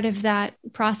part of that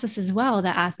process as well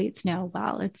that athletes know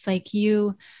well. It's like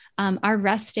our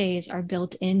rest days are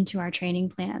built into our training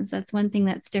plans. That's one thing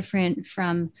that's different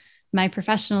from my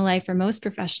professional life or most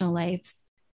professional lives.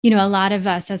 A lot of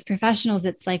us as professionals,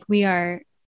 it's like we are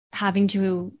having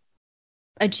to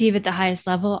achieve at the highest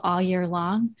level all year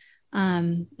long,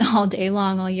 all day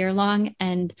long, all year long.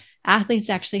 And athletes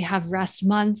actually have rest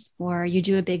months, or you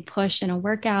do a big push in a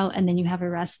workout and then you have a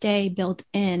rest day built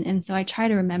in. And so I try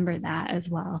to remember that as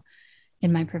well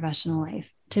in my professional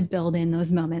life, to build in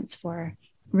those moments for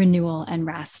renewal and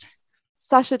rest.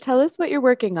 Sasha, tell us what you're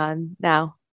working on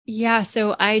now. Yeah,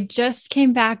 so I just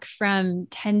came back from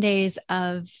 10 days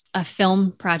of a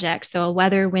film project. So a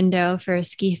weather window for a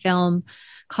ski film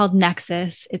called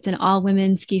Nexus. It's an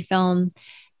all-women ski film.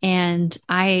 And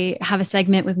I have a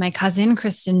segment with my cousin,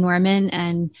 Kristen Norman,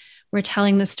 and we're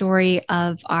telling the story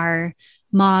of our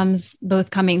moms both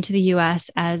coming to the US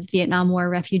as Vietnam War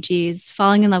refugees,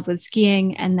 falling in love with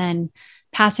skiing, and then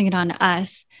passing it on to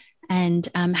us, and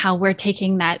how we're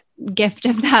taking that gift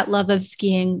of that love of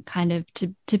skiing kind of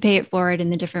to pay it forward in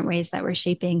the different ways that we're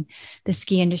shaping the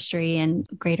ski industry and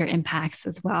greater impacts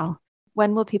as well.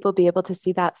 When will people be able to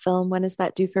see that film? When is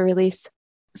that due for release?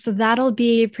 So that'll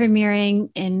be premiering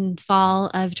in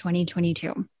fall of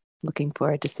 2022. Looking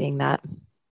forward to seeing that.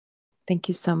 Thank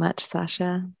you so much,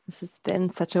 Sasha. This has been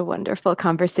such a wonderful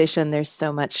conversation. There's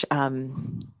so much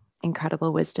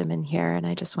incredible wisdom in here. And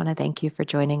I just want to thank you for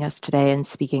joining us today and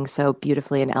speaking so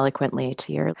beautifully and eloquently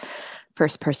to your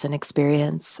first-person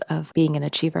experience of being an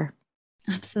achiever.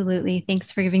 Absolutely.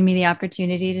 Thanks for giving me the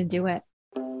opportunity to do it.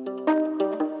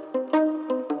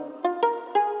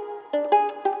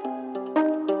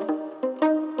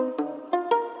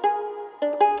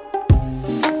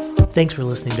 Thanks for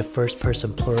listening to First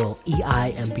Person Plural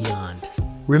EI and Beyond.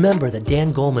 Remember that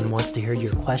Dan Goleman wants to hear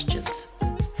your questions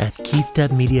at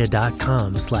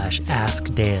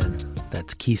keystepmedia.com/askdan.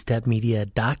 That's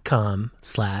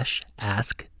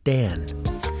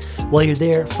keystepmedia.com/askdan. While you're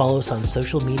there, follow us on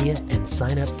social media and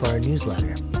sign up for our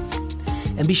newsletter.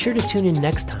 And be sure to tune in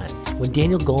next time when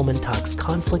Daniel Goleman talks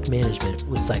conflict management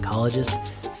with psychologist,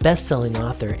 best-selling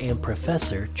author, and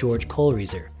professor George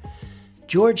Kohlreiser.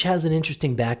 George has an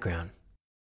interesting background.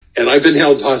 And I've been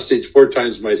held hostage 4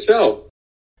 times myself.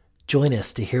 Join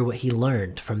us to hear what he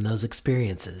learned from those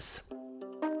experiences.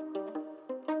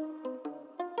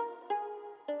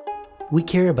 We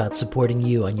care about supporting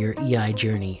you on your EI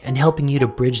journey and helping you to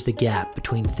bridge the gap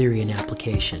between theory and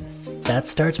application. That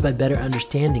starts by better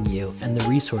understanding you and the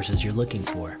resources you're looking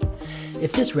for.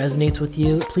 If this resonates with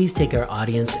you, please take our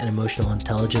Audience and Emotional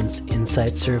Intelligence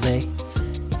Insight Survey.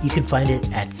 You can find it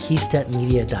at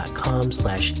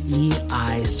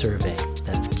keystepmedia.com/EI survey.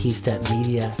 That's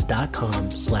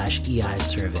keystepmedia.com/EI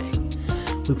survey.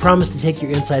 We promise to take your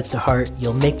insights to heart.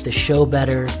 You'll make the show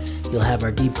better. You'll have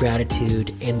our deep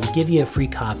gratitude, and we'll give you a free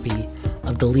copy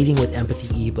of the Leading with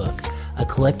Empathy ebook, a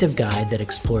collective guide that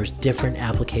explores different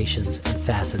applications and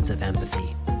facets of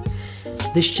empathy.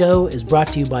 This show is brought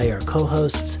to you by our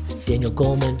co-hosts, Daniel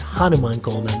Goleman, Hanuman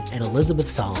Goleman, and Elizabeth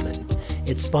Solomon.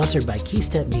 It's sponsored by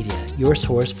Keystep Media, your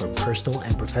source for personal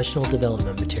and professional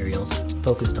development materials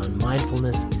focused on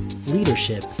mindfulness,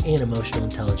 leadership, and emotional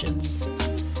intelligence.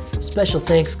 Special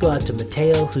thanks go out to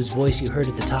Mateo, whose voice you heard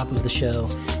at the top of the show,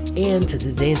 and to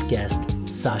today's guest,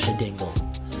 Sasha Dingle.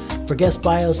 For guest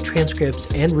bios,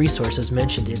 transcripts, and resources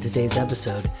mentioned in today's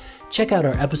episode, check out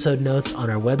our episode notes on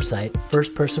our website,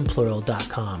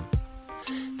 firstpersonplural.com.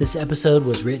 This episode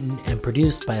was written and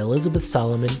produced by Elizabeth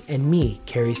Solomon and me,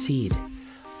 Carrie Seed.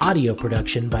 Audio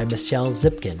production by Michelle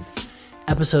Zipkin.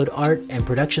 Episode art and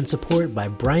production support by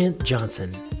Bryant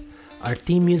Johnson. Our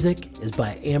theme music is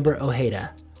by Amber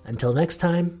Ojeda. Until next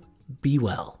time, be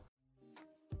well.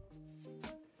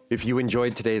 If you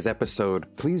enjoyed today's episode,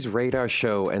 please rate our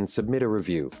show and submit a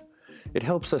review. It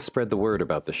helps us spread the word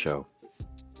about the show.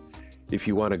 If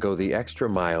you want to go the extra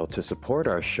mile to support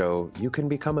our show, you can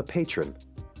become a patron.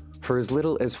 For as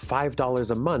little as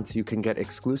 $5 a month, you can get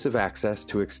exclusive access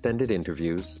to extended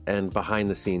interviews and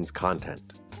behind-the-scenes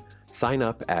content. Sign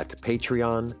up at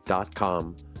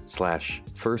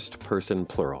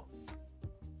patreon.com/firstpersonplural.